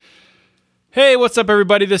Hey, what's up,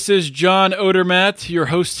 everybody? This is John Odermatt, your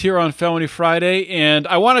host here on Felony Friday, and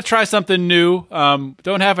I want to try something new.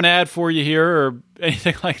 Don't have an ad for you here or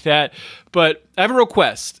anything like that, but I have a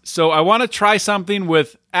request. So I want to try something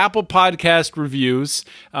with Apple Podcast reviews.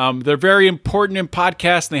 They're very important in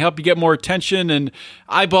podcasts, and they help you get more attention and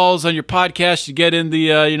eyeballs on your podcast. You get in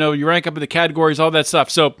the, you rank up in the categories, all that stuff.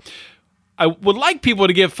 So I would like people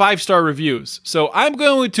to give 5-star reviews. So I'm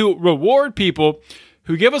going to reward people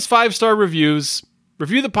who give us 5-star reviews,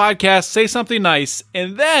 review the podcast, say something nice,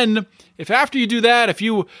 and then if after you do that, if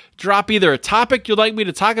you drop either a topic you'd like me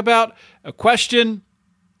to talk about, a question,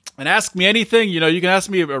 and ask me anything, you can ask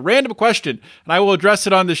me a random question, and I will address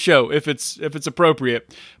it on the show if it's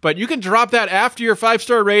appropriate. But you can drop that after your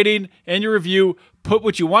 5-star rating and your review, put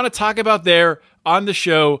what you want to talk about there on the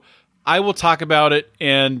show. I will talk about it,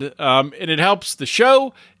 and it helps the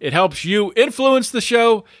show. It helps you influence the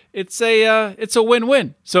show. It's a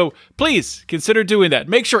win-win. So please consider doing that.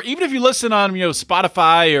 Make sure, even if you listen on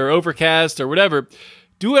Spotify or Overcast or whatever,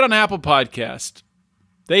 do it on Apple Podcast.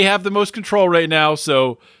 They have the most control right now,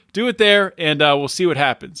 so do it there, and we'll see what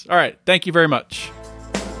happens. All right, thank you very much.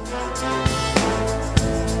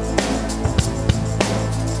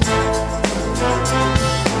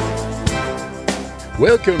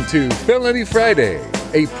 Welcome to Felony Friday,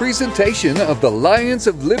 a presentation of the Lions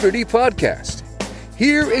of Liberty podcast.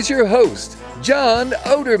 Here is your host, John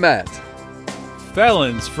Odermatt.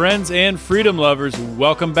 Felons, friends, and freedom lovers,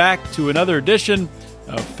 welcome back to another edition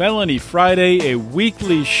of Felony Friday, a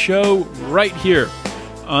weekly show right here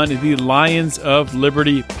on the Lions of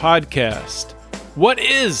Liberty podcast. What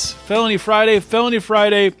is Felony Friday? Felony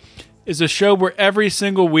Friday is a show where every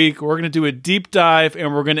single week we're going to do a deep dive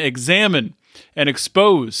and we're going to examine and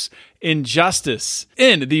expose injustice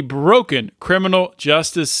in the broken criminal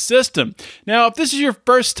justice system. Now, if this is your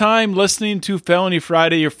first time listening to Felony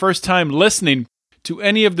Friday, your first time listening to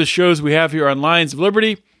any of the shows we have here on Lions of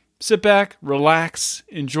Liberty, sit back, relax,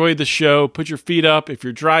 enjoy the show, put your feet up. If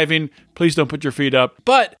you're driving, please don't put your feet up.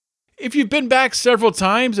 But if you've been back several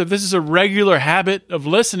times, if this is a regular habit of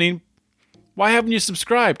listening, why haven't you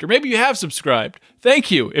subscribed? Or maybe you have subscribed.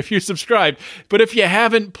 Thank you if you subscribed. But if you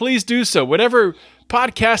haven't, please do so. Whatever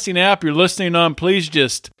podcasting app you're listening on, please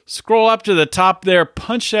just scroll up to the top there,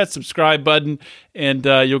 punch that subscribe button, and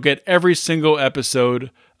you'll get every single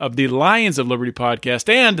episode of the Lions of Liberty podcast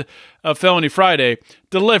and of Felony Friday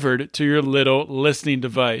delivered to your little listening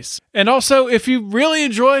device. And also, if you really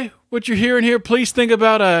enjoy what you're hearing here, please think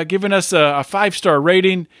about giving us a 5-star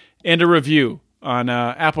rating and a review on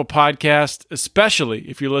Apple Podcast, especially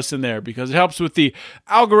if you listen there, because it helps with the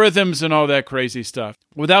algorithms and all that crazy stuff.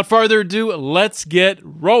 Without further ado, let's get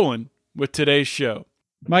rolling with today's show.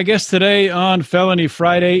 My guest today on Felony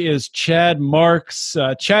Friday is Chad Marks.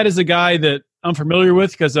 Chad is a guy that I'm familiar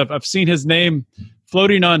with because I've seen his name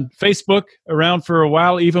floating on Facebook around for a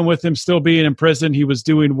while. Even with him still being in prison, he was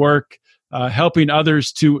doing work helping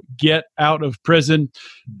others to get out of prison.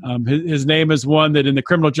 His name is one that in the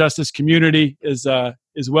criminal justice community is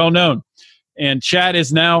well known. And Chad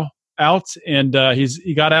is now out, and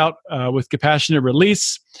he got out with compassionate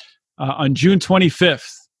release on June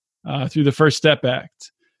 25th through the First Step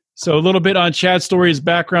Act. So a little bit on Chad's story, his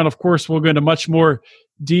background. Of course, we'll go into much more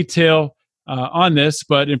detail on this,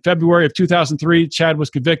 but in February of 2003, Chad was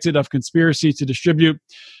convicted of conspiracy to distribute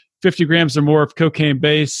 50 grams or more of cocaine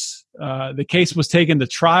base. The case was taken to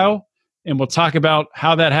trial, and we'll talk about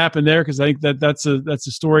how that happened there, because I think that's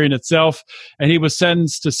a story in itself. And he was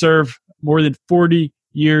sentenced to serve more than 40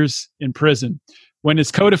 years in prison. When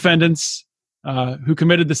his co-defendants, who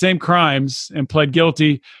committed the same crimes and pled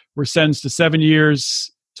guilty, were sentenced to 7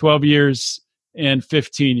 years, 12 years, and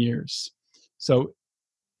 15 years. So,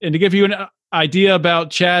 and to give you an idea about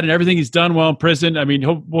Chad and everything he's done while in prison, I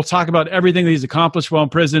mean, we'll talk about everything that he's accomplished while in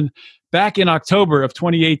prison. Back in October of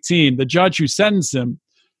 2018, the judge who sentenced him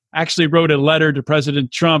actually wrote a letter to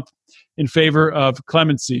President Trump in favor of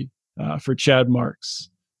clemency for Chad Marks.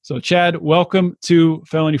 So, Chad, welcome to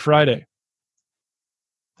Felony Friday.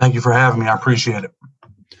 Thank you for having me. I appreciate it.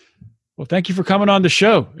 Well, thank you for coming on the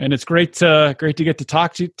show, and it's great to get to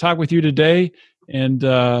talk with you today, and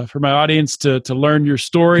for my audience to learn your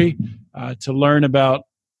story, to learn about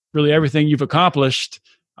really everything you've accomplished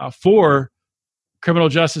for criminal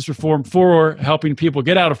justice reform, for helping people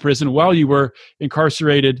get out of prison while you were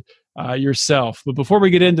incarcerated yourself. But before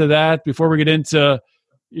we get into that, before we get into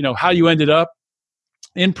how you ended up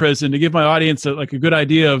in prison, to give my audience a good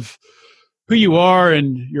idea of who you are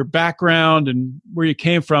and your background and where you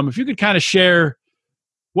came from, if you could kind of share,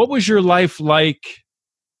 what was your life like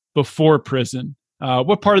before prison?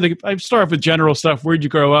 What part of I start off with general stuff. Where'd you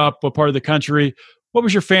grow up? What part of the country? what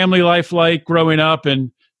was your family life like growing up?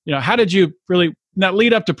 And, how did you really not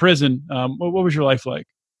lead up to prison? What was your life like?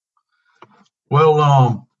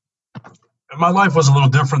 Well, my life was a little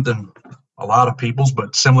different than a lot of people's,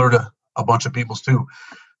 but similar to a bunch of people's too.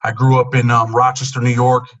 I grew up in Rochester, New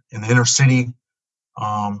York, in the inner city,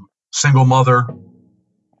 single mother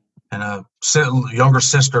and a younger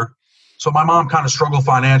sister. So my mom kind of struggled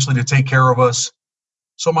financially to take care of us.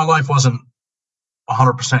 So my life wasn't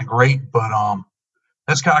 100% great, but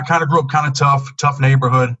that's I kind of grew up kind of tough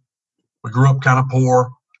neighborhood. We grew up kind of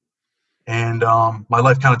poor, and my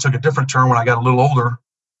life kind of took a different turn when I got a little older.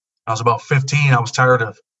 I was about 15. I was tired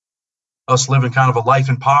of us living kind of a life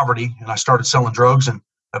in poverty, and I started selling drugs, and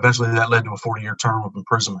eventually that led to a 40-year term of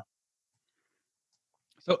imprisonment.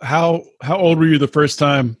 So how old were you the first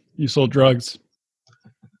time you sold drugs?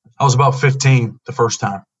 I was about 15 the first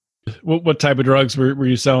time. What type of drugs were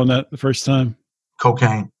you selling that the first time?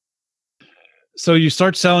 Cocaine. So you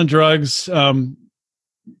start selling drugs.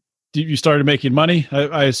 You started making money,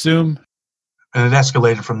 I assume? And it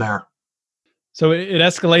escalated from there. So it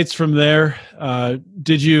escalates from there.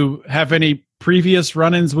 Did you have any previous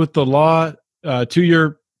run-ins with the law to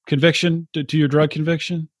your conviction, to your drug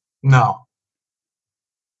conviction? No.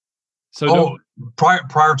 So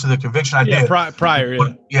prior to the conviction, I did. Prior,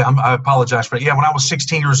 yeah. Yeah, I apologize for that. Yeah, when I was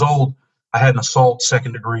 16 years old, I had an assault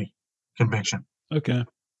second-degree conviction. Okay.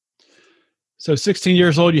 So 16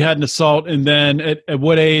 years old, you had an assault, and then at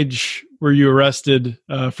what age were you arrested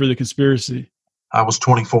for the conspiracy? I was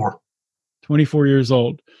 24. 24 years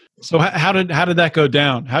old. So how did that go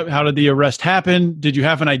down? How did the arrest happen? Did you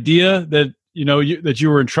have an idea that that you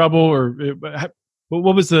were in trouble, or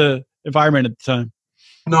what was the environment at the time?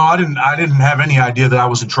 No, I didn't have any idea that I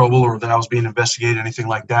was in trouble or that I was being investigated, anything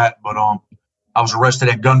like that. But I was arrested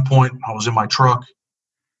at gunpoint. I was in my truck,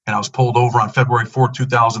 and I was pulled over on February 4th,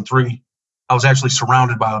 2003. I was actually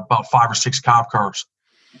surrounded by about 5 or 6 cop cars.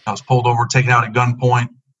 I was pulled over, taken out at gunpoint,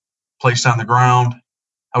 placed on the ground.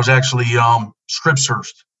 I was actually strip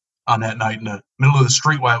searched on that night in the middle of the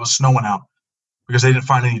street while it was snowing out because they didn't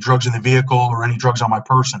find any drugs in the vehicle or any drugs on my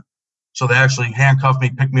person. So they actually handcuffed me,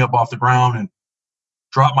 picked me up off the ground, and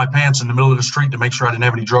dropped my pants in the middle of the street to make sure I didn't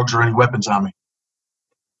have any drugs or any weapons on me.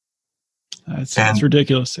 That's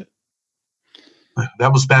ridiculous.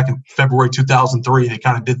 That was back in February 2003. They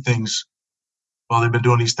kind of did things. Well, they've been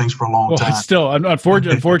doing these things for a long time. It's still,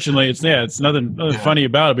 unfortunately, it's nothing funny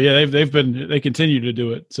about it. But yeah, they continue to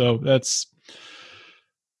do it. So that's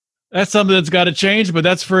something that's got to change. But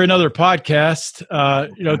that's for another podcast.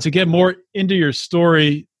 To get more into your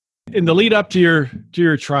story in the lead up to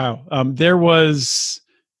your trial, there was,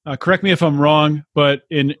 correct me if I'm wrong, but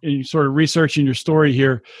in sort of researching your story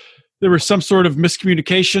here, there was some sort of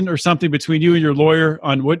miscommunication or something between you and your lawyer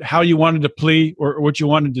on how you wanted to plea or what you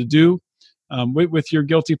wanted to do. With your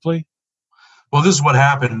guilty plea? Well, this is what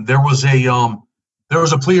happened. There was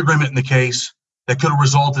a plea agreement in the case that could have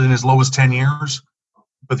resulted in as low as 10 years,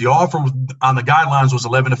 but the offer on the guidelines was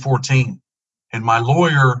 11 to 14. And my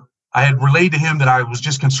lawyer, I had relayed to him that I was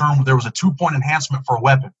just concerned there was a 2-point enhancement for a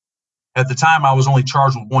weapon. At the time, I was only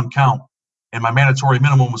charged with 1 count, and my mandatory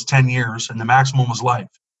minimum was 10 years, and the maximum was life.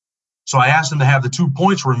 So I asked him to have the 2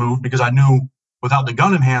 points removed because I knew without the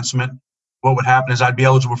gun enhancement, what would happen is I'd be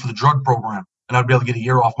eligible for the drug program and I'd be able to get a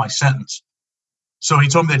year off my sentence. So he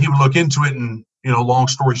told me that he would look into it, and, long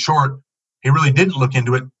story short, he really didn't look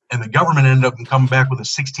into it, and the government ended up coming back with a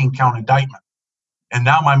 16-count indictment. And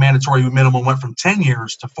now my mandatory minimum went from 10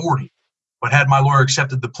 years to 40. But had my lawyer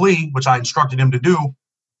accepted the plea, which I instructed him to do,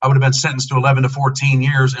 I would have been sentenced to 11 to 14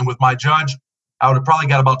 years. And with my judge, I would have probably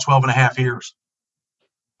got about 12 and a half years.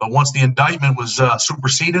 But once the indictment was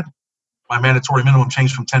superseded, my mandatory minimum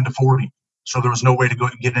changed from 10 to 40. So there was no way to go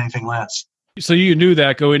and get anything less. So you knew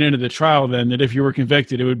that going into the trial then, that if you were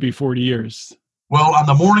convicted, it would be 40 years. Well, on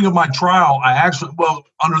the morning of my trial,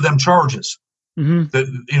 under them charges,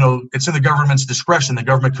 it's in the government's discretion. The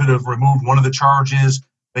government could have removed one of the charges.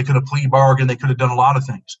 They could have plea bargained. They could have done a lot of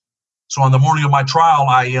things. So on the morning of my trial,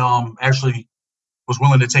 I actually was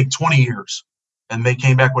willing to take 20 years, and they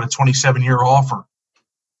came back with a 27-year offer.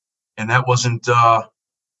 And that wasn't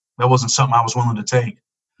something I was willing to take.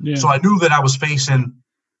 Yeah. So I knew that I was facing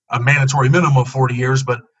a mandatory minimum of 40 years,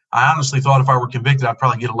 but I honestly thought if I were convicted, I'd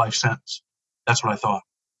probably get a life sentence. That's what I thought.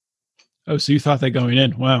 Oh, so you thought that going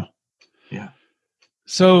in. Wow. Yeah.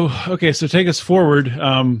 So take us forward.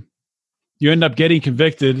 You end up getting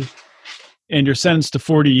convicted and you're sentenced to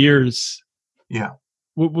 40 years. Yeah.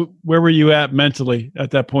 Where were you at mentally at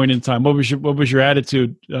that point in time? What was your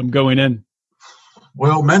attitude going in?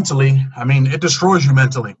 Well, mentally, it destroys you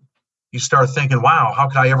mentally. You start thinking, wow, how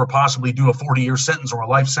could I ever possibly do a 40-year sentence or a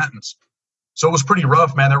life sentence? So it was pretty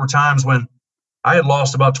rough, man. There were times when I had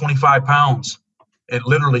lost about 25 pounds,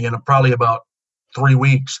 literally in probably about 3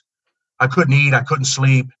 weeks. I couldn't eat. I couldn't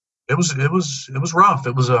sleep. It was rough.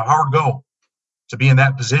 It was a hard go to be in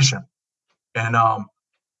that position. And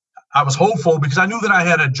I was hopeful because I knew that I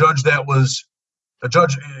had a judge that was a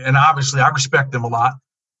judge, and obviously I respect him a lot.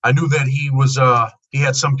 I knew that he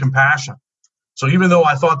had some compassion. So even though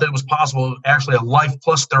I thought that it was possible, actually a life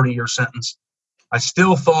plus 30-year sentence, I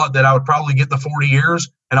still thought that I would probably get the 40 years,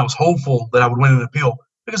 and I was hopeful that I would win an appeal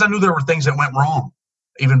because I knew there were things that went wrong.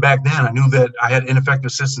 Even back then, I knew that I had ineffective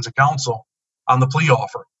assistance of counsel on the plea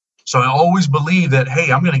offer. So I always believed that,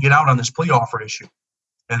 hey, I'm going to get out on this plea offer issue.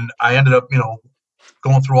 And I ended up,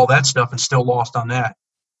 going through all that stuff and still lost on that.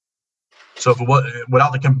 So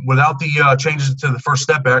without the changes to the First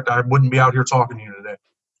Step Act, I wouldn't be out here talking to you today.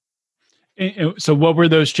 And so what were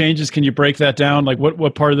those changes? Can you break that down? Like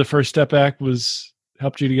what part of the First Step Act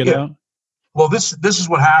helped you to get out? Well, this is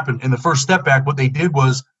what happened. In the First Step Act, what they did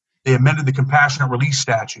was they amended the compassionate release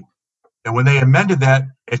statute. And when they amended that,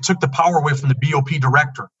 it took the power away from the BOP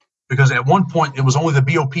director, because at one point it was only the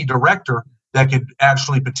BOP director that could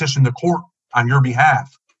actually petition the court on your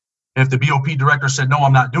behalf. And if the BOP director said, no,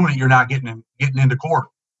 I'm not doing it, you're not getting into court.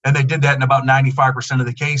 And they did that in about 95% of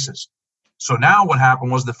the cases. So now what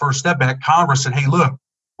happened was the First Step Act, Congress said, hey, look,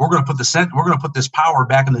 we're going to put this power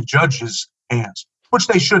back in the judge's hands, which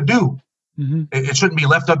they should do. Mm-hmm. It shouldn't be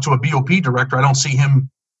left up to a BOP director. I don't see him,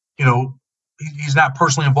 he's not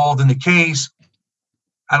personally involved in the case.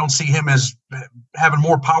 I don't see him as having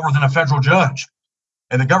more power than a federal judge.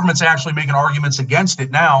 And the government's actually making arguments against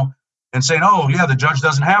it now and saying, oh, yeah, the judge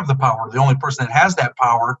doesn't have the power. The only person that has that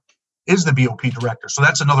power is the BOP director. So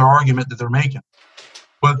that's another argument that they're making.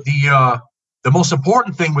 But the most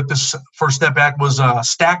important thing with this First Step Act was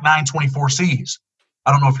stack 924Cs.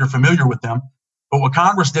 I don't know if you're familiar with them, but what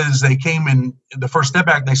Congress did is they came in the First Step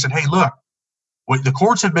Act and they said, hey, look, what the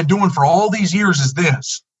courts have been doing for all these years is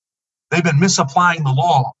this. They've been misapplying the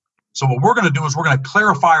law. So what we're going to do is we're going to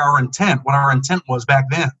clarify our intent, what our intent was back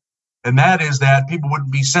then. And that is that people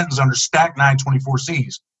wouldn't be sentenced under stack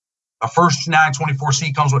 924Cs. A first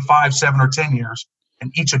 924C comes with 5, 7, or 10 years,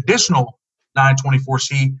 and each additional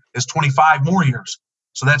 924C is 25 more years.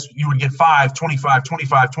 So you would get 5, 25,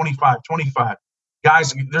 25, 25, 25.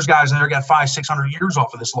 There's guys in there got 500, 600 years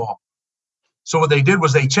off of this law. So what they did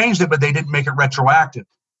was they changed it, but they didn't make it retroactive.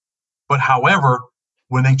 But however,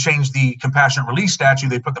 when they changed the compassionate release statute,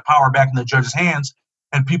 they put the power back in the judge's hands,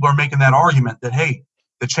 and people are making that argument that, hey,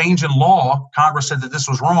 the change in law, Congress said that this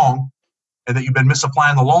was wrong and that you've been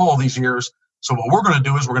misapplying the law all these years. So what we're going to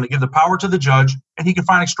do is we're going to give the power to the judge, and he can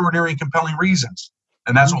find extraordinary and compelling reasons.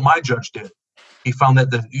 And that's what my judge did. He found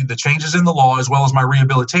that the changes in the law, as well as my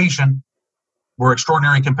rehabilitation, were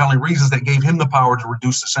extraordinary and compelling reasons that gave him the power to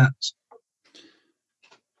reduce the sentence.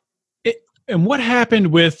 And what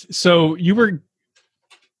happened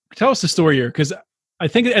tell us the story here, because I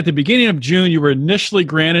think at the beginning of June, you were initially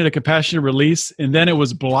granted a compassionate release, and then it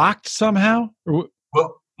was blocked somehow? Well,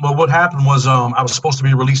 what happened was I was supposed to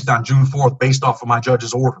be released on June 4th based off of my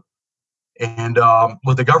judge's order. And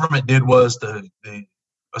what the government did was the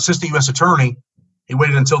assistant U.S. attorney, he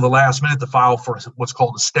waited until the last minute to file for what's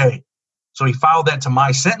called a stay. So he filed that to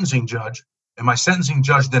my sentencing judge, and my sentencing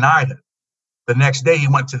judge denied it. The next day, he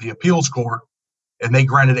went to the appeals court, and they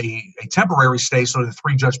granted a temporary stay so the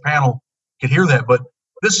 3-judge panel could hear that. But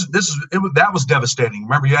that was devastating.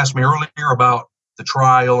 Remember, you asked me earlier about the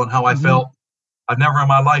trial and how I felt. I've never in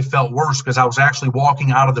my life felt worse because I was actually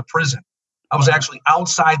walking out of the prison. I was actually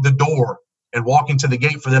outside the door and walking to the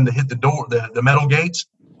gate for them to hit the door, the metal gates,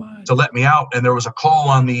 to let me out. And there was a call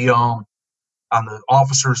on the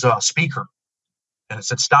officer's speaker, and it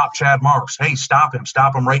said, "Stop Chad Marks. Hey, stop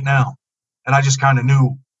him right now." And I just kind of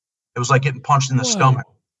knew it was like getting punched in the stomach.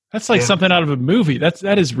 That's like something out of a movie.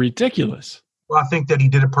 That is ridiculous. Well, I think that he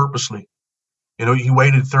did it purposely. He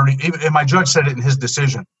waited 30, and my judge said it in his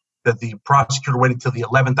decision that the prosecutor waited till the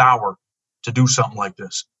 11th hour to do something like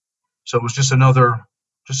this. So it was just another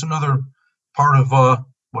part of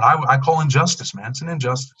what I call injustice, man. It's an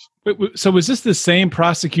injustice. So was this the same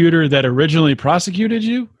prosecutor that originally prosecuted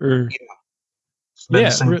you? Or? Yeah. It's been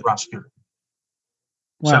the same prosecutor.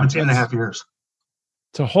 Wow, 17 and a half years.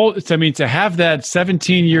 To have that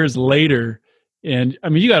 17 years later, and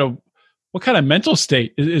what kind of mental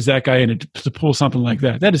state is that guy in to pull something like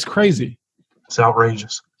that? That is crazy. It's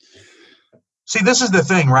outrageous. See, this is the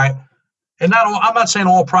thing, right? And I'm not saying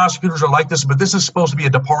all prosecutors are like this, but this is supposed to be a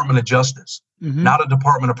Department of Justice, not a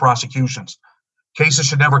Department of Prosecutions. Cases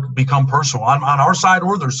should never become personal on our side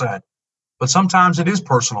or their side. But sometimes it is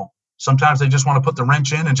personal. Sometimes they just want to put the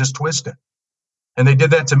wrench in and just twist it. And they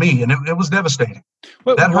did that to me, and it was devastating.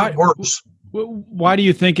 That hurt worse. Why do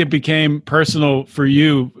you think it became personal for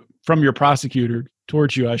you from your prosecutor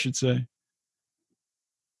towards you, I should say?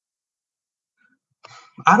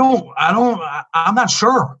 I'm not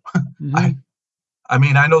sure. Mm-hmm. I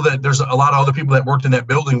mean, I know that there's a lot of other people that worked in that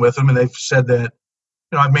building with him, and they've said that,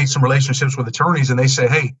 I've made some relationships with attorneys, and they say,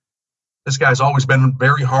 hey, this guy's always been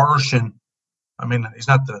very harsh. And I mean, he's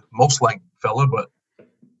not the most liked fella, but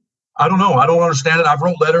I don't know. I don't understand it. I've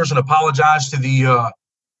wrote letters and apologized to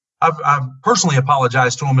I've personally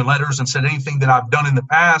apologized to him in letters and said anything that I've done in the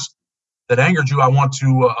past that angered you, I want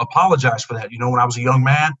to apologize for that. When I was a young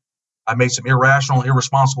man, I made some irrational,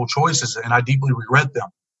 irresponsible choices, and I deeply regret them.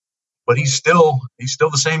 But he's still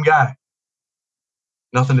the same guy.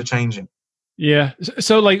 Nothing to change him. Yeah.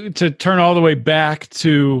 So, like, to turn all the way back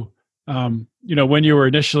to, when you were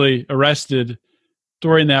initially arrested,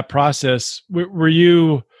 during that process, were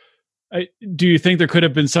you? Do you think there could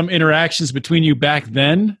have been some interactions between you back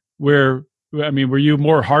then? Were you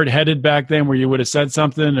more hard-headed back then, where you would have said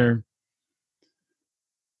something, or?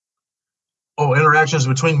 Oh, interactions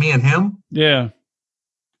between me and him? Yeah.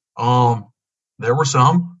 There were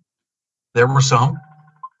some.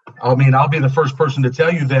 I mean, I'll be the first person to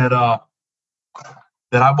tell you that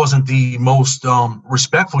I wasn't the most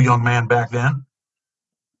respectful young man back then.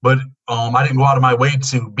 But I didn't go out of my way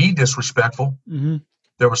to be disrespectful. Mm-hmm.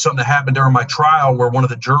 There was something that happened during my trial where one of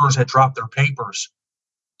the jurors had dropped their papers,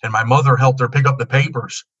 and my mother helped her pick up the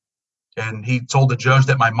papers. And he told the judge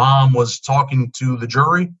that my mom was talking to the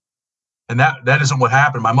jury, and that isn't what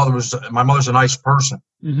happened. My mother's a nice person.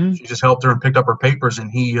 Mm-hmm. She just helped her and picked up her papers,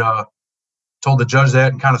 and he told the judge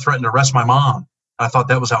that and kind of threatened to arrest my mom. I thought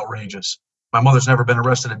that was outrageous. My mother's never been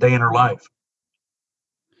arrested a day in her life.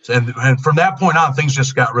 And from that point on, things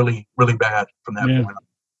just got really, really bad from that point on.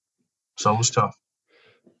 So it was tough.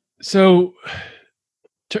 So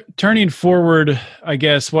turning forward, I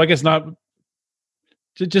guess not,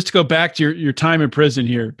 just to go back to your time in prison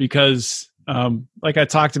here, because like I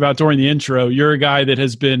talked about during the intro, you're a guy that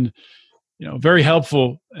has been, very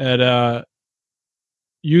helpful at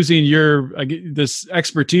using this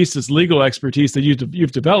expertise, this legal expertise that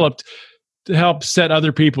you've developed to help set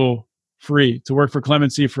other people free, to work for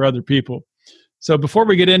clemency for other people. So before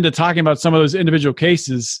we get into talking about some of those individual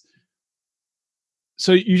cases,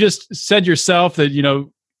 so you just said yourself that,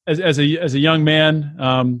 as a young man,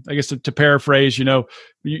 I guess to paraphrase, you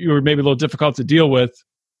were maybe a little difficult to deal with.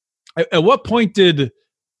 At what point did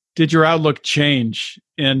your outlook change?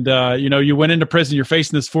 And, you went into prison, you're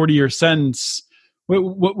facing this 40-year sentence.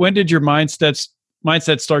 When did your mindset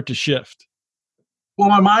start to shift? Well,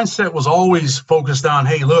 my mindset was always focused on,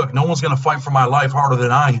 hey, look, no one's going to fight for my life harder than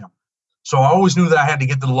I am. So I always knew that I had to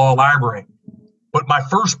get to the law library. But my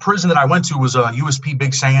first prison that I went to was USP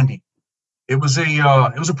Big Sandy. It was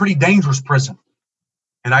a pretty dangerous prison,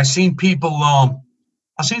 and I seen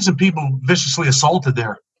some people viciously assaulted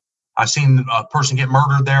there. I seen a person get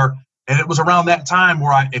murdered there, and it was around that time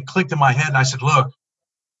where it clicked in my head, and I said, look,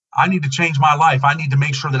 I need to change my life. I need to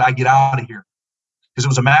make sure that I get out of here. Because it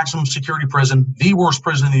was a maximum security prison, the worst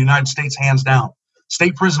prison in the United States, hands down.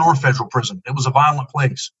 State prison or federal prison. It was a violent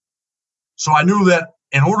place. So I knew that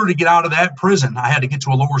in order to get out of that prison, I had to get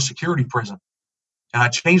to a lower security prison. And I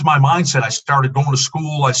changed my mindset. I started going to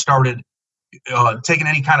school. I started taking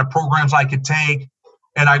any kind of programs I could take.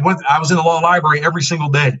 And I was in the law library every single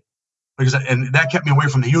day. And that kept me away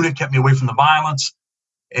from the unit, kept me away from the violence.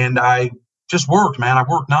 And I just worked, man. I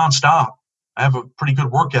worked nonstop. I have a pretty good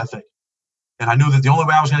work ethic. And I knew that the only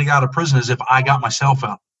way I was going to get out of prison is if I got myself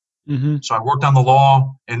out. Mm-hmm. So I worked on the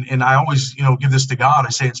law, and I always, give this to God.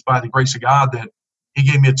 I say it's by the grace of God that He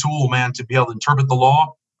gave me a tool, man, to be able to interpret the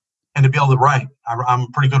law and to be able to write. I'm a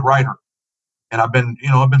pretty good writer, and I've been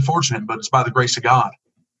fortunate, but it's by the grace of God.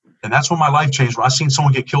 And that's when my life changed. When I seen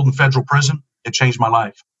someone get killed in federal prison, it changed my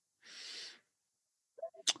life.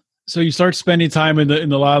 So you start spending time in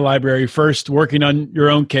the law library, first working on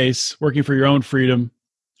your own case, working for your own freedom.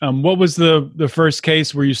 What was the first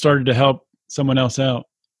case where you started to help someone else out?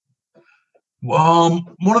 One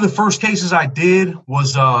of the first cases I did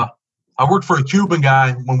was I worked for a Cuban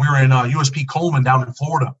guy when we were in USP Coleman down in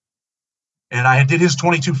Florida, and I did his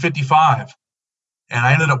 2255, and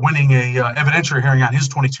I ended up winning a evidentiary hearing on his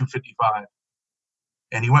 2255.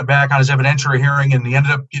 And he went back on his evidentiary hearing, and he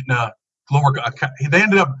ended up getting they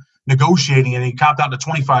ended up negotiating, and he copped out to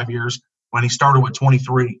 25 years when he started with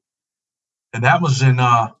 23. And that was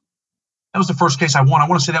the first case I won. I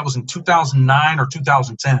want to say that was in 2009 or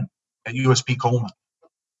 2010 at USP Coleman.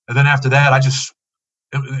 And then after that,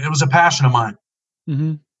 it was a passion of mine.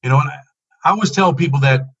 Mm-hmm. And I always tell people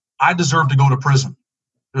that I deserve to go to prison.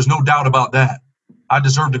 There's no doubt about that. I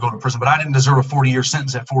deserved to go to prison, but I didn't deserve a 40-year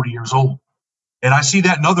sentence at 40 years old. And I see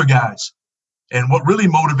that in other guys. And what really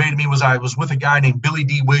motivated me was I was with a guy named Billy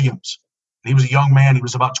D. Williams. He was a young man. He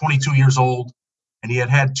was about 22 years old, and he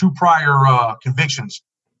had 2 prior convictions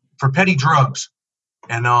for petty drugs.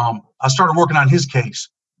 And I started working on his case.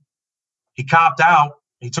 He copped out.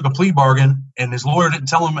 He took a plea bargain, and his lawyer didn't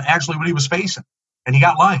tell him actually what he was facing, and he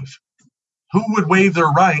got life. Who would waive their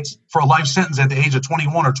rights for a life sentence at the age of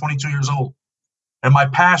 21 or 22 years old? And my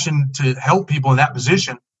passion to help people in that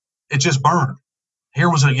position, it just burned. Here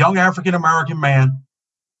was a young African-American man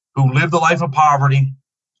who lived a life of poverty.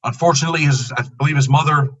 Unfortunately, I believe his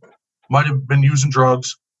mother might have been using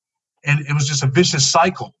drugs, and it was just a vicious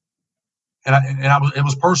cycle. And it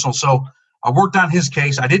was personal. So I worked on his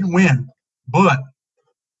case. I didn't win, but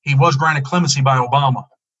he was granted clemency by Obama.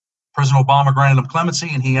 President Obama granted him clemency,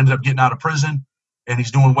 and he ended up getting out of prison, and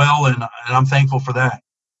he's doing well, and I'm thankful for that.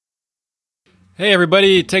 Hey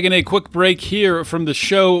everybody, taking a quick break here from the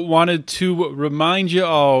show. Wanted to remind you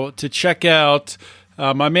all to check out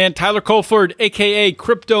my man Tyler Colford, aka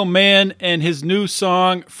Crypto Man, and his new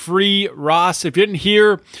song Free Ross. If you didn't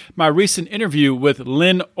hear my recent interview with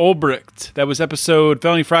Lynn Ulbricht, that was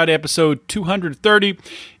Felony Friday episode 230.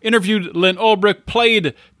 Interviewed Lynn Ulbricht,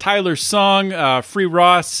 played Tyler's song Free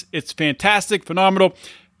Ross. It's fantastic, phenomenal.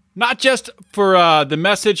 Not just for the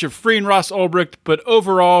message of freeing Ross Ulbricht, but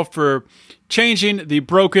overall for changing the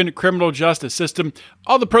broken criminal justice system.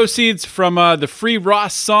 All the proceeds from the Free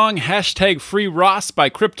Ross song, hashtag Free Ross by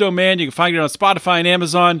Crypto Man. You can find it on Spotify and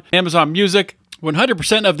Amazon Music.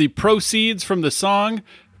 100% of the proceeds from the song,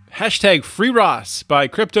 hashtag Free Ross by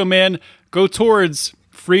Crypto Man, go towards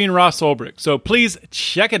freeing Ross Ulbricht. So please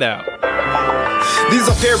check it out. These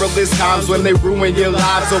are perilous times when they ruin your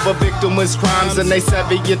lives over victimless crimes, and they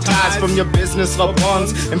sever your ties from your business, loved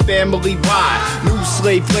ones, and family. Why? New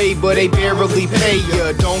slave labor, they barely pay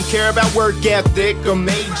you. Don't care about work ethic or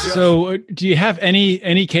major. So do you have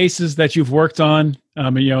any cases that you've worked on,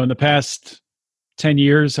 in the past 10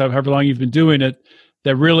 years, however long you've been doing it,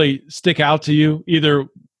 that really stick out to you, either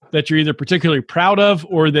that you're either particularly proud of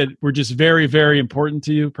or that were just very, very important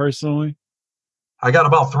to you personally? I got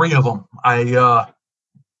about 3 of them.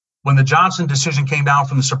 When the Johnson decision came down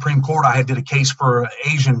from the Supreme Court, I did a case for an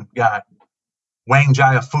Asian guy, Wang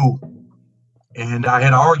Jiafu. And I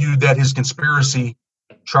had argued that his conspiracy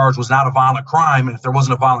charge was not a violent crime. And if there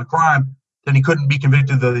wasn't a violent crime, then he couldn't be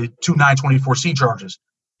convicted of the 2 924C charges.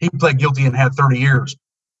 He pled guilty and had 30 years.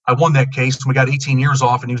 I won that case, and we got 18 years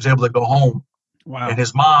off, and he was able to go home. Wow. And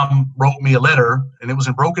his mom wrote me a letter, and it was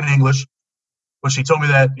in broken English, but she told me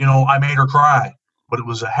that, I made her cry, but it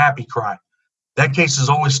was a happy cry. That case has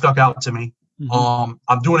always stuck out to me. Mm-hmm.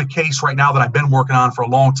 I'm doing a case right now that I've been working on for a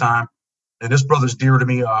long time, and this brother's dear to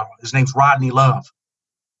me. His name's Rodney Love.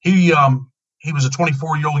 He was a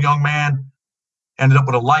 24-year-old young man, ended up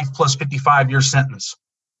with a life plus 55-year sentence.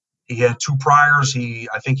 He had 2 priors.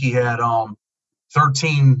 I think he had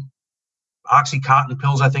 13 Oxycontin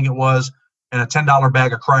pills, I think it was, and a $10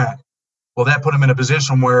 bag of crack. Well, that put him in a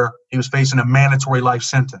position where he was facing a mandatory life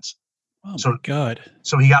sentence. Oh, my God.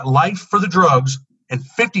 So he got life for the drugs and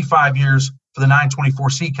 55 years for the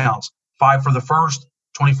 924C counts, 5 for the first,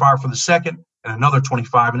 25 for the second, and another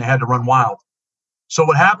 25, and they had to run wild. So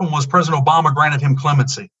what happened was President Obama granted him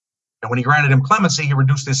clemency. And when he granted him clemency, he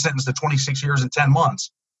reduced his sentence to 26 years and 10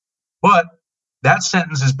 months. But that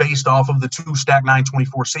sentence is based off of the 2 stacked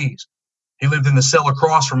 924Cs. He lived in the cell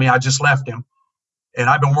across from me. I just left him.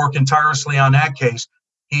 And I've been working tirelessly on that case.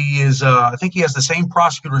 He is, I think he has the same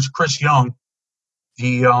prosecutor as Chris Young.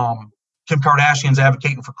 Kim Kardashian's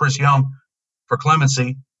advocating for Chris Young for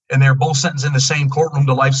clemency, and they're both sentenced in the same courtroom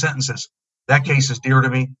to life sentences. That case is dear to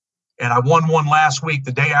me. And I won one last week,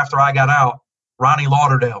 the day after I got out. Ronnie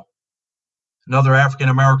Lauderdale, another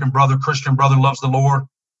African-American brother, Christian brother, loves the Lord.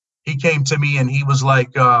 He came to me and he was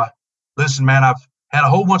like, listen, man, I've had a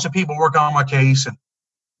whole bunch of people work on my case, and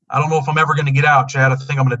I don't know if I'm ever going to get out, Chad. I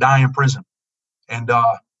think I'm going to die in prison. And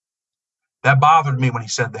that bothered me when he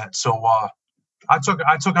said that. So I took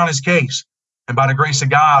on his case, and by the grace of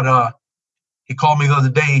God, he called me the other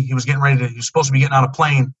day. He was supposed to be getting on a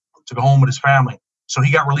plane to go home with his family. So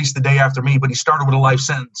he got released the day after me, but he started with a life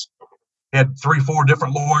sentence. He had 3-4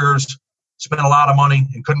 different lawyers, spent a lot of money,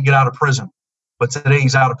 and couldn't get out of prison. But today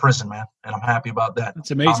he's out of prison, man, and I'm happy about that.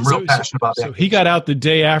 That's amazing. I'm real passionate about that. So he got out the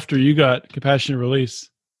day after you got compassionate release.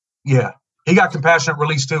 Yeah, he got compassionate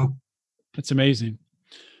release too. That's amazing.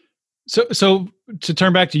 So to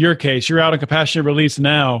turn back to your case, you're out on compassionate release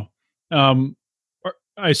now. I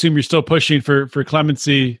assume you're still pushing for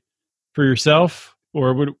clemency for yourself,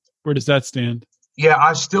 or where does that stand? Yeah,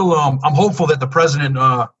 I still I'm hopeful that the president.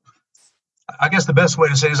 I I guess the best way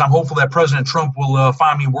to say it is I'm hopeful that President Trump will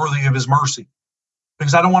find me worthy of his mercy,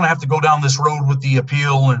 because I don't want to have to go down this road with the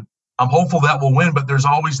appeal, and I'm hopeful that we'll win. But there's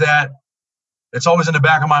always that. It's always in the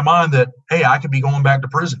back of my mind that, hey, I could be going back to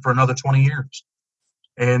prison for another 20 years.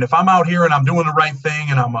 And if I'm out here and I'm doing the right thing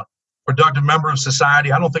and I'm a productive member of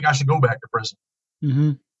society, I don't think I should go back to prison.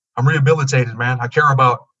 Mm-hmm. I'm rehabilitated, man. I care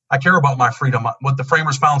about my freedom. What the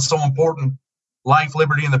framers found so important, life,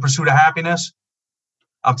 liberty, and the pursuit of happiness.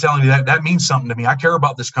 I'm telling you that means something to me. I care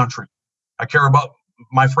about this country. I care about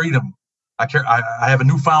my freedom. I have a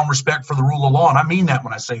newfound respect for the rule of law, and I mean that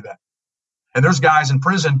when I say that. And there's guys in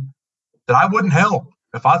prison that I wouldn't help.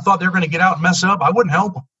 If I thought they were going to get out and mess up, I wouldn't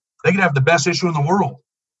help them. They could have the best issue in the world.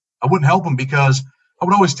 I wouldn't help them, because I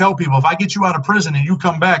would always tell people, if I get you out of prison and you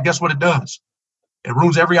come back, guess what it does? It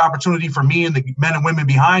ruins every opportunity for me and the men and women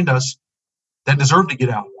behind us that deserve to get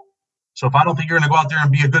out. So if I don't think you're going to go out there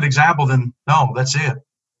and be a good example, then no, that's it.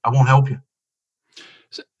 I won't help you.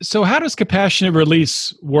 So how does compassionate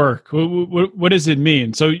release work? What does it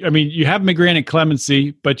mean? So, I mean, you haven't been granted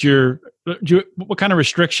clemency, but what kind of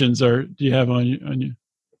restrictions do you have on you?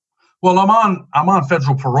 Well, I'm on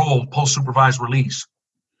federal parole, post-supervised release.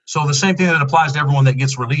 So the same thing that applies to everyone that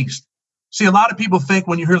gets released. See, a lot of people think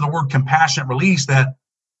when you hear the word compassionate release that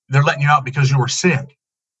they're letting you out because you were sick.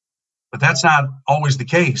 But that's not always the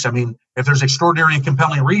case. I mean, if there's extraordinary and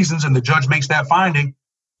compelling reasons and the judge makes that finding,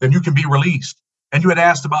 then you can be released. And you had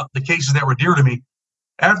asked about the cases that were dear to me.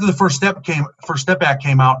 After the First Step Act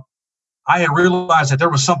came out, I had realized that there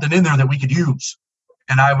was something in there that we could use.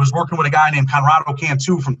 And I was working with a guy named Conrado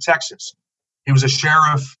Cantu from Texas. He was a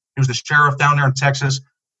sheriff. He was the sheriff down there in Texas.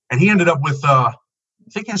 And he ended up with, I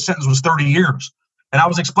think his sentence was 30 years. And I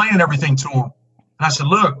was explaining everything to him. And I said,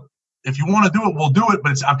 look, if you want to do it, we'll do it.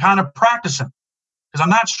 But I'm kind of practicing because I'm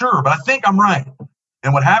not sure, but I think I'm right.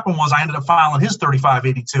 And what happened was I ended up filing his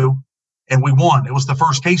 3582, and we won. It was the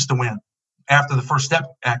first case to win after the First Step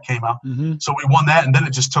Act came out. Mm-hmm. So we won that, and then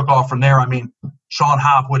it just took off from there. I mean, Sean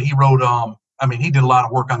Hopwood, he wrote, he did a lot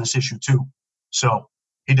of work on this issue too. So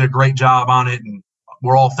he did a great job on it, and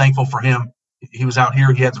we're all thankful for him. He was out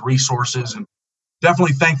here. He had the resources, and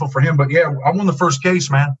definitely thankful for him. But, yeah, I won the first case,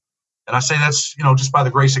 man. And I say that's, just by the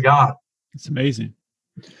grace of God. It's amazing.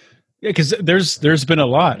 Yeah, because there's been a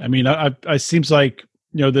lot. I mean, I seems like,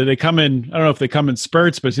 that they come in, I don't know if they come in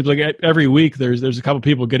spurts, but it seems like every week there's a couple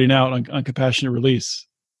people getting out on compassionate release.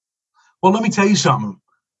 Well, let me tell you something.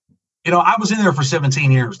 I was in there for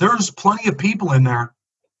 17 years. There's plenty of people in there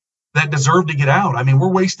that deserve to get out. I mean,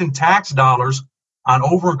 we're wasting tax dollars on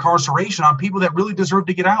over-incarceration on people that really deserve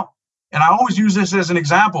to get out. And I always use this as an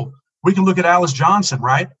example. We can look at Alice Johnson,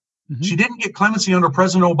 right? Mm-hmm. She didn't get clemency under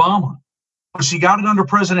President Obama, but she got it under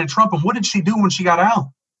President Trump. And what did she do when she got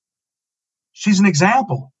out? She's an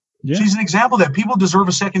example. Yeah. She's an example that people deserve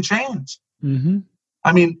a second chance. Mm-hmm.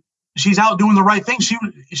 I mean, she's out doing the right thing. She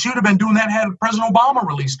would have been doing that had President Obama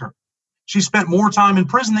released her. She spent more time in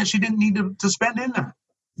prison that she didn't need to spend in there.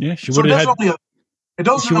 Yeah, she would have had. It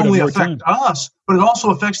doesn't only affect us, but it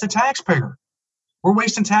also affects the taxpayer. We're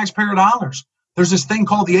wasting taxpayer dollars. There's this thing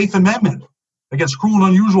called the Eighth Amendment against cruel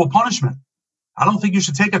and unusual punishment. I don't think you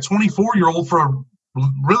should take a 24-year-old for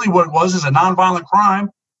really what it was is a nonviolent crime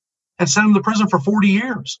and send him to prison for 40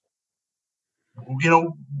 years.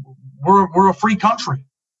 We're a free country.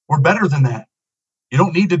 We're better than that. You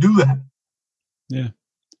don't need to do that. Yeah.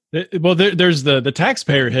 Well, there's the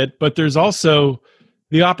taxpayer hit, but there's also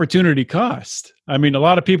the opportunity cost. I mean, a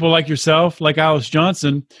lot of people like yourself, like Alice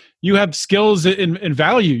Johnson, you have skills and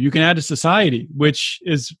value you can add to society, which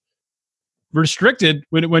is restricted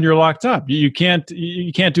when you're locked up. You can't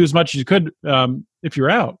do as much as you could if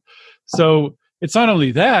you're out. So it's not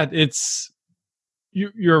only that; it's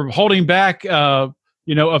you're holding back a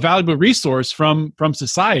valuable resource from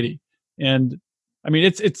society. And I mean,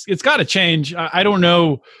 it's got to change. I don't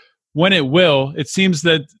know when it will. It seems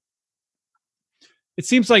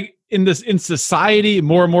like in society,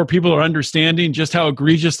 more and more people are understanding just how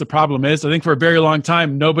egregious the problem is. I think for a very long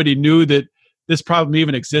time, nobody knew that this problem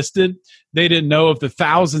even existed. They didn't know of the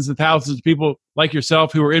thousands and thousands of people like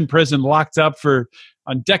yourself who were in prison, locked up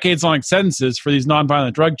on decades-long sentences for these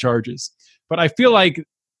nonviolent drug charges. But I feel like,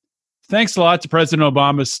 thanks a lot to President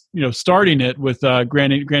Obama, starting it with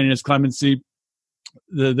granting his clemency,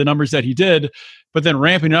 the numbers that he did, but then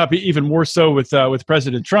ramping up even more so with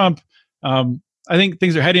President Trump. I think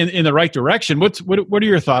things are heading in the right direction. What are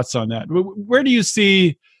your thoughts on that? Where do you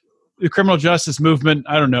see the criminal justice movement,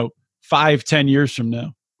 I don't know, 5-10 years from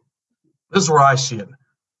now? This is where I see it.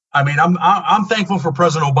 I mean, I'm thankful for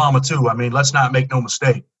President Obama too. I mean, let's not make no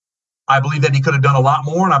mistake. I believe that he could have done a lot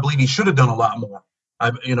more, and I believe he should have done a lot more.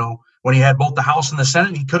 When he had both the House and the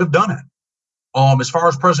Senate, he could have done it. As far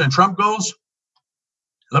as President Trump goes,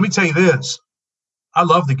 let me tell you this. I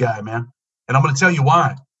love the guy, man. And I'm going to tell you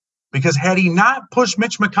why. Because had he not pushed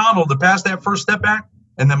Mitch McConnell to pass that First Step Act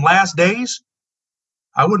in them last days,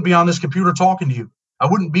 I wouldn't be on this computer talking to you. I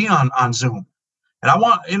wouldn't be on Zoom.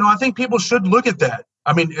 And I think people should look at that.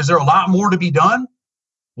 I mean, is there a lot more to be done?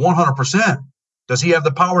 100%. Does he have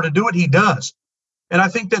the power to do it? He does. And I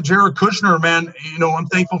think that Jared Kushner, man, I'm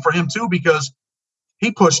thankful for him too, because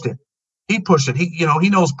he pushed it. He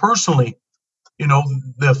knows personally,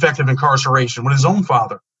 the effect of incarceration with his own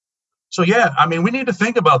father. So, yeah, I mean, we need to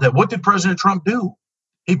think about that. What did President Trump do?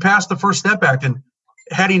 He passed the First Step Act. And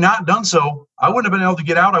had he not done so, I wouldn't have been able to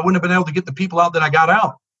get out. I wouldn't have been able to get the people out that I got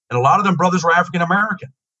out. And a lot of them brothers were African-American.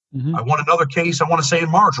 Mm-hmm. I won another case, I want to say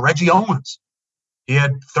in March, Reggie Owens. He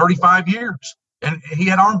had 35 years and he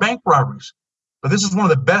had armed bank robberies. But this is one of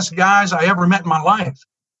the best guys I ever met in my life.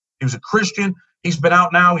 He was a Christian. He's been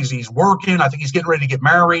out now. He's working. I think he's getting ready to get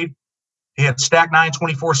married. He had stacked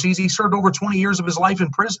 924Cs. He served over 20 years of his life in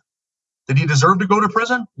prison. Did he deserve to go to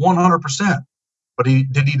prison? 100%. But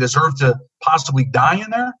did he deserve to possibly die in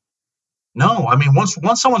there? No. I mean, once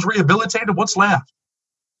someone's rehabilitated, what's left?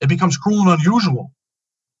 It becomes cruel and unusual.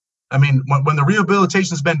 I mean, when the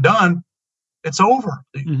rehabilitation's been done, it's over.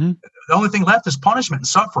 Mm-hmm. The only thing left is punishment and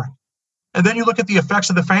suffering. And then you look at the effects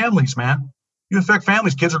of the families, man. You affect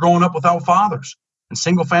families. Kids are growing up without fathers in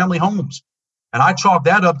single-family homes. And I chalked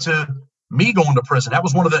that up to me going to prison. That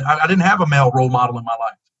was I didn't have a male role model in my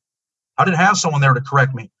life. I didn't have someone there to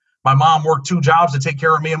correct me. My mom worked 2 jobs to take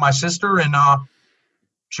care of me and my sister, and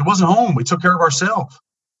she wasn't home. We took care of ourselves.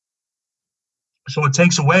 So it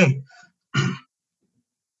takes away.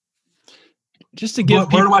 Just to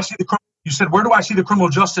give where do I see you said, where do I see the criminal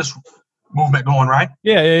justice movement going, right?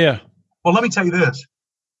 Yeah. Well, let me tell you this.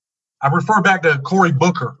 I refer back to Cory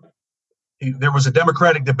Booker. There was a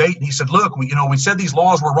Democratic debate, and he said, look, we said these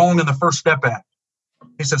laws were wrong in the First Step Act.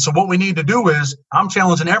 He said, so what we need to do is I'm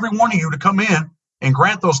challenging every one of you to come in and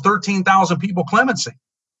grant those 13,000 people clemency,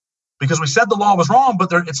 because we said the law was wrong, but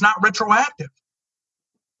it's not retroactive.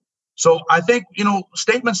 So I think,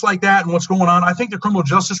 statements like that and what's going on, I think the criminal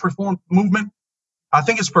justice reform movement, I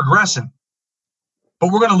think it's progressing.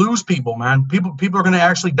 But we're going to lose people, man. People are going to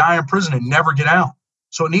actually die in prison and never get out.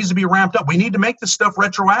 So it needs to be ramped up. We need to make this stuff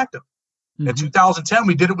retroactive. Mm-hmm. In 2010,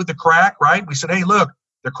 we did it with the crack, right? We said, hey, look,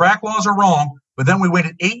 the crack laws are wrong. But then we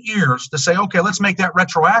waited 8 years to say, okay, let's make that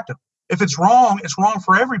retroactive. If it's wrong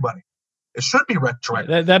for everybody. It should be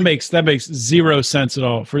retroactive. That makes zero sense at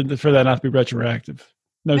all for that not to be retroactive.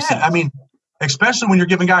 No sense. I mean, especially when you're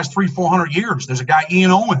giving guys 300-400 years. There's a guy,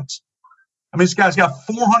 Ian Owens. I mean, this guy's got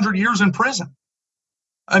 400 years in prison.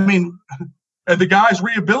 I mean, and the guy's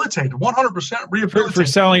rehabilitated, 100%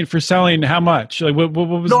 rehabilitated. For selling how much? Like what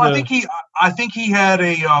was? No, I think he had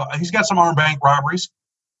he's got some armed bank robberies.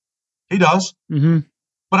 He does. Mm-hmm.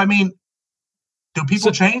 But I mean, do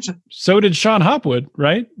people change? So did Sean Hopwood,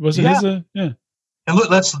 right? Was it his? Yeah. And look,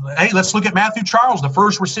 let's look at Matthew Charles, the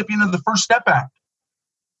first recipient of the First Step Act.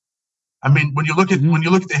 I mean, when you look at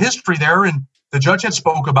the history there, and the judge had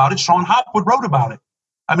spoke about it, Sean Hopwood wrote about it.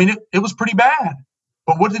 I mean, it was pretty bad.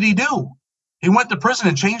 But what did he do? He went to prison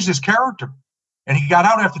and changed his character. And he got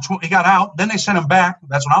out he got out. Then they sent him back.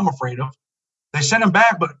 That's what I'm afraid of. They sent him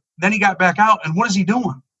back, but then he got back out. And what is he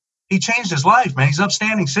doing? He changed his life, man. He's an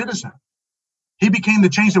upstanding citizen. He became the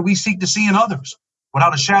change that we seek to see in others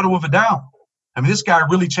without a shadow of a doubt. I mean, this guy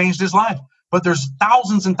really changed his life. But there's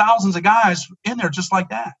thousands and thousands of guys in there just like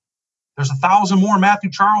that. There's 1,000 more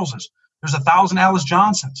Matthew Charleses. There's 1,000 Alice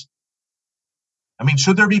Johnsons. I mean,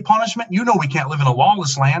 should there be punishment? We can't live in a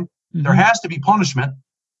lawless land. Mm-hmm. There has to be punishment.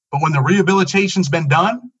 But when the rehabilitation's been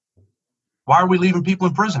done, why are we leaving people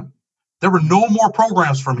in prison? There were no more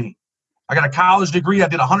programs for me. I got a college degree. I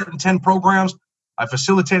did 110 programs. I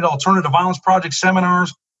facilitated alternative violence project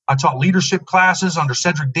seminars. I taught leadership classes under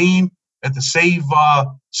Cedric Dean at the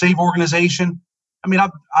Save organization. I mean,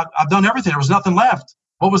 I've done everything. There was nothing left.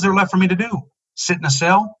 What was there left for me to do? Sit in a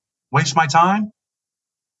cell? Waste my time?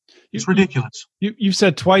 It's ridiculous. You've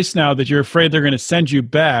said twice now that you're afraid they're going to send you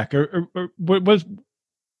back. Or what's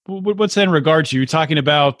that in regard to? You're talking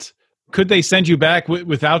about, could they send you back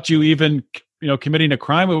without you even committing a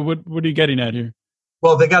crime? What are you getting at here?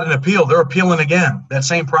 Well, they got an appeal. They're appealing again. That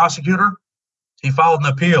same prosecutor, he filed an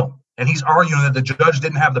appeal, and he's arguing that the judge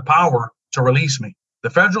didn't have the power to release me. The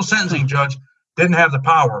federal sentencing judge didn't have the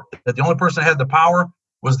power. That the only person that had the power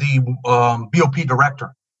was the BOP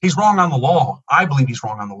director. He's wrong on the law. I believe he's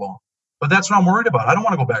wrong on the law. But that's what I'm worried about. I don't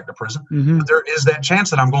want to go back to prison. Mm-hmm. But there is that chance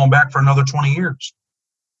that I'm going back for another 20 years.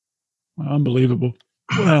 Unbelievable.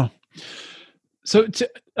 Well, so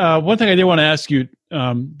one thing I did want to ask you,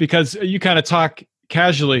 because you kind of talk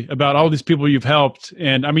casually about all these people you've helped.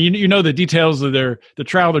 And I mean, you know the details of the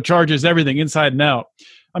trial, their charges, everything inside and out.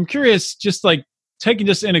 I'm curious, just like taking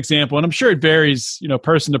just an example, and I'm sure it varies,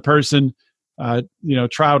 person to person,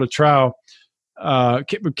 trial to trial,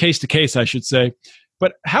 case to case, I should say.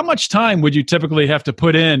 But how much time would you typically have to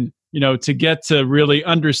put in, to get to really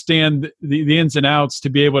understand the ins and outs to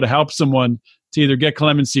be able to help someone to either get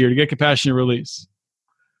clemency or to get compassionate release?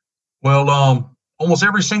 Well, almost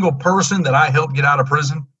every single person that I help get out of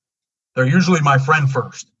prison, they're usually my friend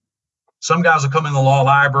first. Some guys will come in the law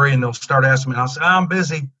library and they'll start asking me, and I'll say, I'm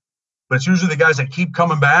busy. But it's usually the guys that keep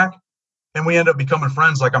coming back, and we end up becoming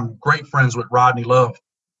friends. Like I'm great friends with Ronnie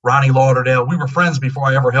Lauderdale. We were friends before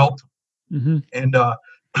I ever helped him. Mm-hmm. And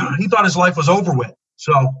he thought his life was over with.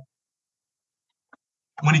 So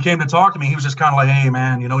when he came to talk to me, he was just kind of like, hey,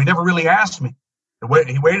 man, he never really asked me.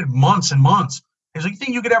 He waited months and months. He's like, you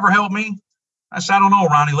think you could ever help me? I said, I don't know,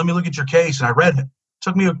 Ronnie. Let me look at your case. And I read it.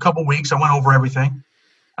 Took me a couple weeks. I went over everything.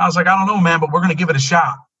 I was like, I don't know, man, but we're going to give it a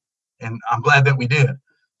shot. And I'm glad that we did.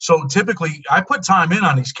 So typically, I put time in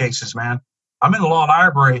on these cases, man. I'm in the law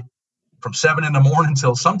library from 7 in the morning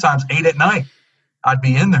till sometimes 8 at night. I'd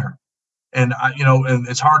be in there. And, and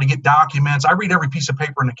it's hard to get documents. I read every piece of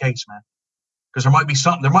paper in the case, man, because there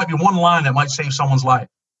might be one line that might save someone's life.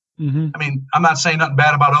 Mm-hmm. I mean, I'm not saying nothing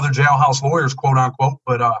bad about other jailhouse lawyers, quote unquote,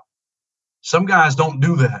 but some guys don't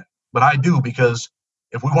do that. But I do, because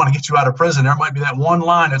if we want to get you out of prison, there might be that one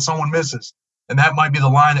line that someone misses. And that might be the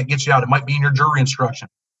line that gets you out. It might be in your jury instruction.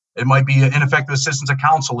 It might be an ineffective assistance of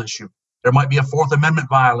counsel issue. There might be a Fourth Amendment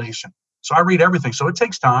violation. So I read everything. So it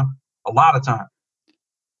takes time, a lot of time.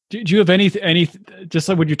 Do you have any, just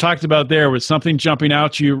like what you talked about there, with something jumping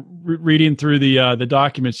out to you reading through the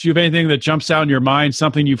documents? Do you have anything that jumps out in your mind,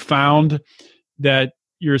 something you found that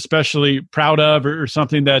you're especially proud of, or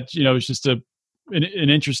something that, is just an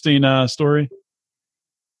interesting story?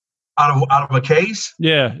 Out of a case?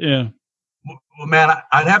 Yeah. Well, man,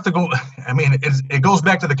 I'd have to go. I mean, it goes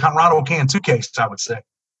back to the Conrado Cantu case, I would say,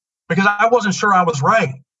 because I wasn't sure I was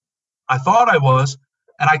right. I thought I was.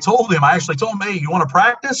 And I actually told him, hey, you want to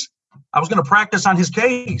practice? I was going to practice on his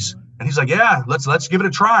case. And he's like, yeah, let's give it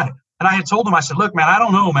a try. And I had told him, I said, look, man, I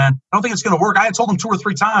don't know, man. I don't think it's going to work. I had told him 2 or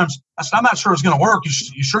 3 times. I said, I'm not sure it's going to work.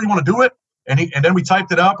 You sure you want to do it? And then we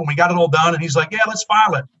typed it up and we got it all done. And he's like, yeah, let's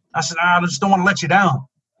file it. I said, I just don't want to let you down.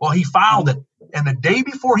 Well, he filed it. And the day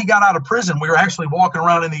before he got out of prison, we were actually walking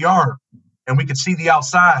around in the yard and we could see the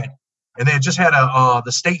outside. And they had just had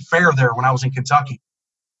the state fair there when I was in Kentucky.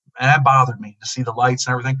 And that bothered me to see the lights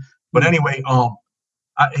and everything. But anyway,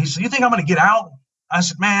 he said, you think I'm going to get out? I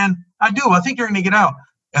said, man, I do. I think you're going to get out.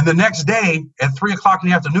 And the next day at 3:00 in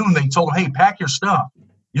the afternoon, they told him, hey, pack your stuff.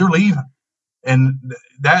 You're leaving. And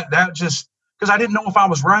that just, because I didn't know if I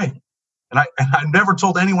was right. And I never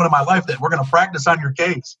told anyone in my life that we're going to practice on your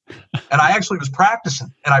case. And I actually was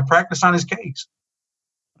practicing, and I practiced on his case.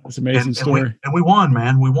 That's an amazing story. And we won,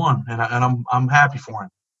 man. We won. And I'm happy for him.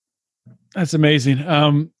 That's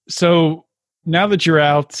amazing. So now that you're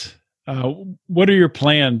out, what are your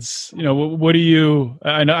plans? What do you?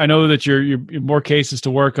 I know that you're more cases to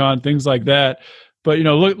work on, things like that. But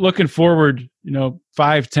looking forward,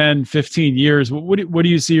 5, 10, 15 years, what do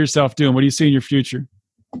you see yourself doing? What do you see in your future?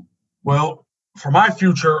 Well, for my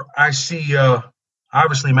future, I see.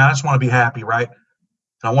 Obviously, man, I just want to be happy, right?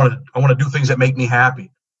 And I want to do things that make me happy,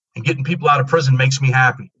 and getting people out of prison makes me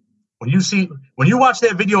happy. When you watch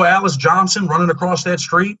that video of Alice Johnson running across that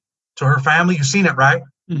street to her family, you've seen it, right?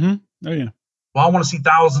 Mm-hmm. Oh, yeah. Well, I want to see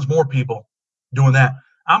thousands more people doing that.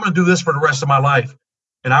 I'm going to do this for the rest of my life.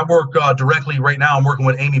 And I work directly right now. I'm working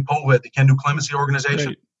with Amy Pova at the Can Do Clemency organization.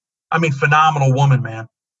 Right. I mean, phenomenal woman, man.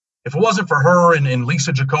 If it wasn't for her and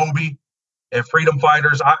Lisa Jacoby at Freedom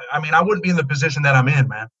Fighters, I mean, I wouldn't be in the position that I'm in,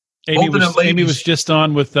 man. Amy was just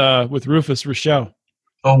on with Rufus Rochelle.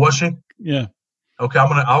 Oh, was she? Yeah. Okay,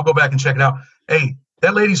 I'll go back and check it out. Hey,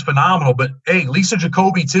 that lady's phenomenal. But hey, Lisa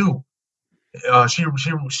Jacoby too. She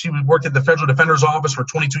worked at the Federal Defender's Office for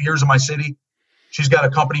 22 years in my city. She's got a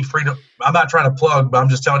company, Freedom. I'm not trying to plug, but I'm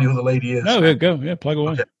just telling you who the lady is. No, go. Yeah, plug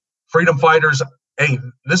away. Okay. Freedom Fighters. Hey,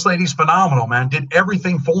 this lady's phenomenal, man. Did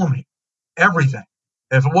everything for me. Everything.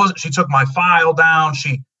 If it wasn't, she took my file down.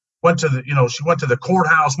 She went to the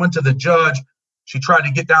courthouse, went to the judge. She tried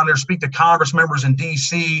to get down there, speak to Congress members in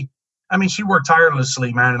D.C. I mean, she worked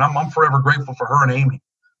tirelessly, man, and I'm forever grateful for her and Amy.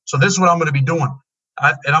 So this is what I'm going to be doing.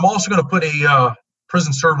 And I'm also going to put a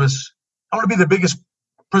prison service. I want to be the biggest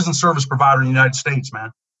prison service provider in the United States,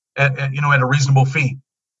 man, at a reasonable fee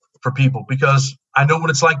for people, because I know what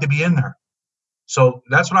it's like to be in there. So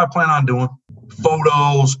that's what I plan on doing.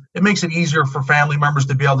 Photos. It makes it easier for family members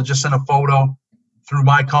to be able to just send a photo through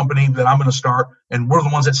my company that I'm going to start, and we're the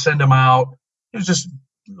ones that send them out. It's just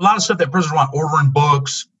a lot of stuff that prisoners want, ordering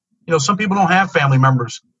books. Some people don't have family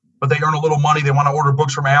members, but they earn a little money. They want to order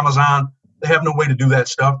books from Amazon. They have no way to do that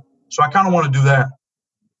stuff. So I kind of want to do that.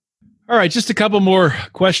 All right, just a couple more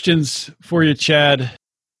questions for you, Chad.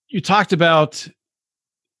 You talked about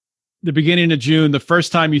the beginning of June, the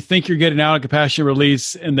first time you think you're getting out of compassionate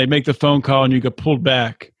release, and they make the phone call and you get pulled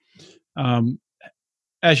back.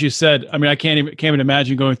 As you said, I mean, I can't even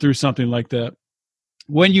imagine going through something like that.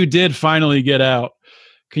 When you did finally get out,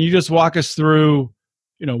 can you just walk us through,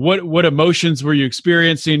 what emotions were you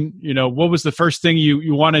experiencing? What was the first thing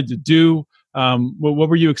you wanted to do? What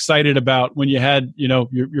were you excited about when you had,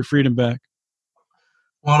 your freedom back?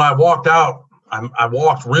 When I walked out, I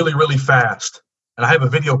walked really, really fast. And I have a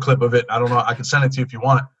video clip of it. I don't know. I can send it to you if you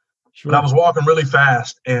want it. Sure. But I was walking really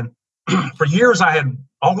fast. And for years, I had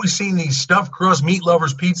always seen these stuffed crust meat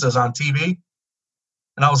lovers pizzas on TV.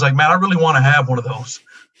 And I was like, man, I really want to have one of those.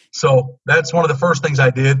 So that's one of the first things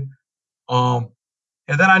I did. And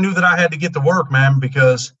then I knew that I had to get to work, man,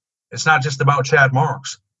 because it's not just about Chad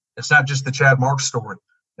Marks. It's not just the Chad Marks story.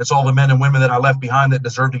 It's all the men and women that I left behind that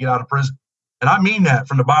deserve to get out of prison. And I mean that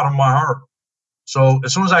from the bottom of my heart. So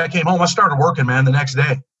as soon as I came home, I started working, man, the next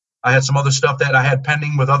day. I had some other stuff that I had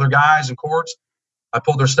pending with other guys in courts. I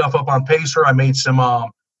pulled their stuff up on Pacer. I made some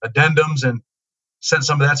addendums and sent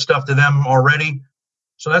some of that stuff to them already.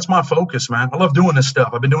 So that's my focus, man. I love doing this stuff.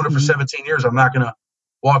 I've been doing it for 17 years. I'm not going to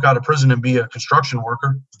walk out of prison and be a construction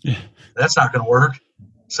worker. Yeah. That's not going to work.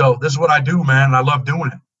 So this is what I do, man, and I love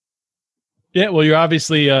doing it. Yeah, well, you're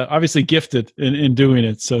obviously gifted in doing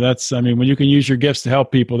it. So that's, I mean, when you can use your gifts to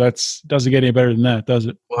help people, doesn't get any better than that, does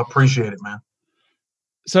it? Well, I appreciate it, man.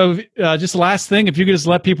 So just the last thing, if you could just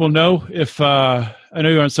let people know, if I know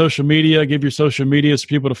you're on social media, give your social media for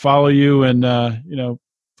people to follow you and,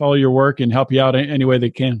 follow your work and help you out any way they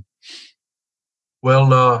can.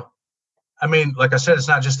 Well, I mean, like I said, it's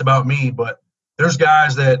not just about me, but there's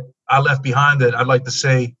guys that I left behind that I'd like to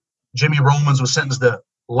say. Jimmy Romans was sentenced to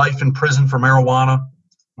life in prison for marijuana,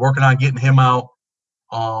 working on getting him out.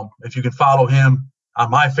 If you can follow him on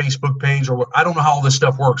my Facebook page, or I don't know how all this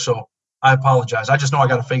stuff works, so I apologize. I just know I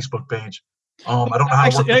got a Facebook page. I don't know how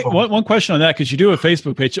to work the phone. One question on that, because you do a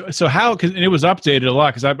Facebook page. So how, and it was updated a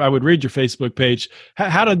lot, because I would read your Facebook page.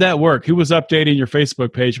 How did that work? Who was updating your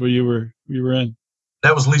Facebook page where you were in?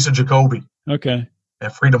 That was Lisa Jacoby. Okay.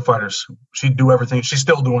 At Freedom Fighters. She'd do everything. She's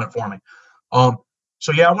still doing it for me.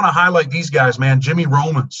 So yeah, I want to highlight these guys, man. Jimmy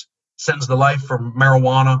Romans, sentenced to life for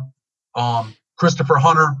marijuana. Christopher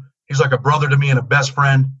Hunter, he's like a brother to me and a best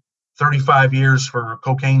friend, 35 years for a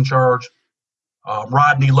cocaine charge.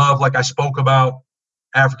 Rodney Love, like I spoke about,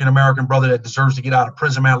 African-American brother that deserves to get out of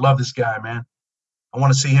prison, man. I love this guy, man. I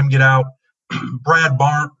want to see him get out. Brad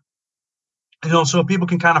Barnt, so people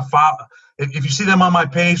can kind of follow. If you see them on my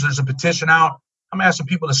page, there's a petition out. I'm asking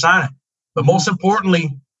people to sign it. But most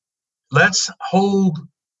importantly, let's hold,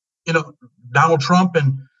 Donald Trump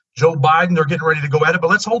and Joe Biden, they're getting ready to go at it, but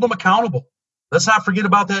let's hold them accountable. Let's not forget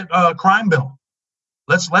about that crime bill.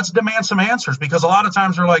 Let's demand some answers, because a lot of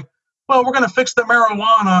times they're like, well, we're going to fix the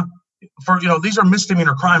marijuana for, these are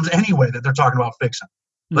misdemeanor crimes anyway that they're talking about fixing.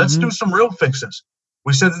 Let's do some real fixes.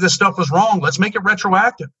 We said that this stuff was wrong. Let's make it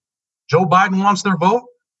retroactive. Joe Biden wants their vote.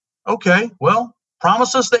 Okay, well,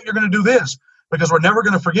 promise us that you're going to do this, because we're never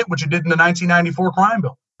going to forget what you did in the 1994 crime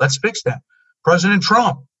bill. Let's fix that. President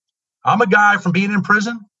Trump, I'm a guy from being in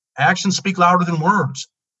prison. Actions speak louder than words.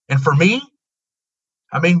 And for me,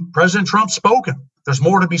 President Trump's spoken. There's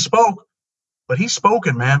more to be spoke, but he's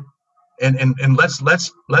spoken, man. And let's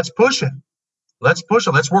push it. Let's push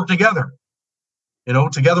it. Let's work together.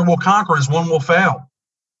 Together we'll conquer as one will fail.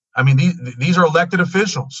 These are elected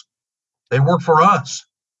officials. They work for us.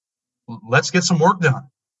 Let's get some work done.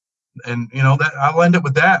 And, that I'll end it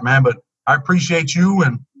with that, man. But I appreciate you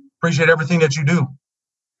and appreciate everything that you do.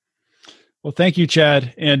 Well, thank you,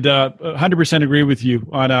 Chad. And 100% agree with you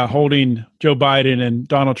on holding Joe Biden and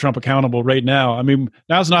Donald Trump accountable right now.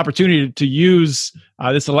 Now's an opportunity to use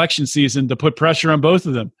this election season to put pressure on both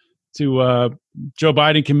of them. Joe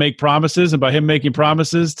Biden can make promises, and by him making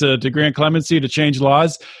promises to grant clemency, to change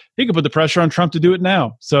laws, he can put the pressure on Trump to do it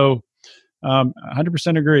now. So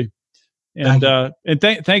 100% agree. And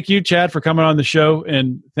thank you, Chad, for coming on the show,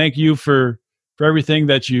 and thank you for everything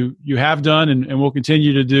that you have done and will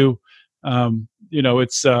continue to do.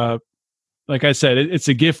 It's like I said, it's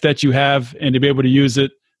a gift that you have, and to be able to use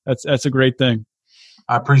it, that's a great thing.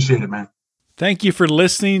 I appreciate it, man. Thank you for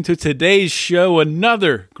listening to today's show.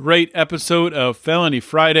 Another great episode of Felony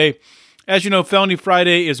Friday. As you know, Felony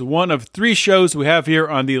Friday is one of 3 shows we have here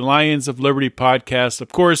on the Lions of Liberty podcast. Of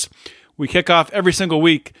course, We kick off every single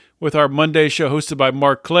week with our Monday show hosted by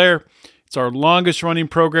Mark Claire. It's our longest running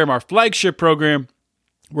program, our flagship program,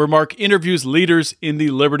 where Mark interviews leaders in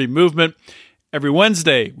the liberty movement. Every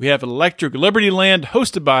Wednesday, we have Electric Liberty Land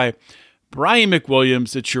hosted by Brian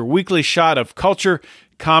McWilliams. It's your weekly shot of culture,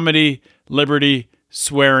 comedy, liberty,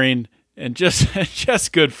 swearing, and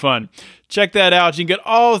just good fun. Check that out. You can get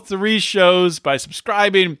all 3 shows by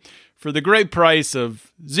subscribing for the great price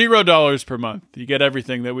of $0 per month. You get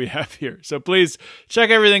everything that we have here. So please check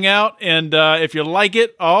everything out. And if you like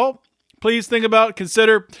it all, please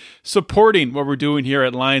consider supporting what we're doing here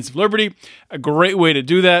at Lions of Liberty. A great way to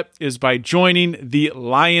do that is by joining the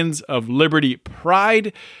Lions of Liberty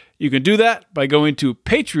Pride. You can do that by going to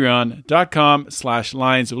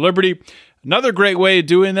patreon.com/Lions of Liberty. Another great way of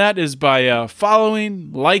doing that is by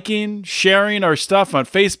following, liking, sharing our stuff on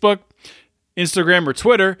Facebook, Instagram, or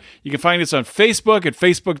Twitter. You can find us on Facebook at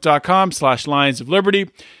facebook.com/Lions of Liberty.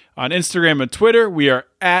 On Instagram and Twitter, we are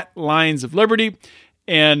at Lions of Liberty.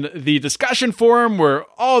 And the discussion forum where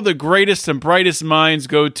all the greatest and brightest minds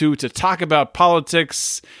go to talk about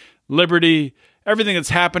politics, liberty, everything that's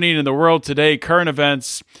happening in the world today, current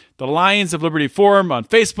events, the Lions of Liberty Forum on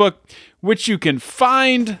Facebook, which you can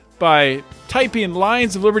find by typing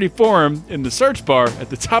Lions of Liberty Forum in the search bar at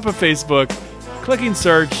the top of Facebook, clicking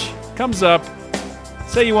search, comes up,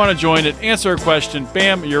 say you want to join it, answer a question,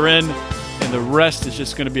 bam, you're in, and the rest is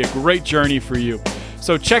just going to be a great journey for you.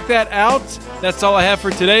 So check that out. That's all I have for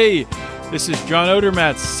today. This is John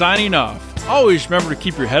Odermatt signing off. Always remember to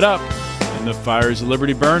keep your head up and the fires of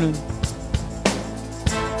liberty burning.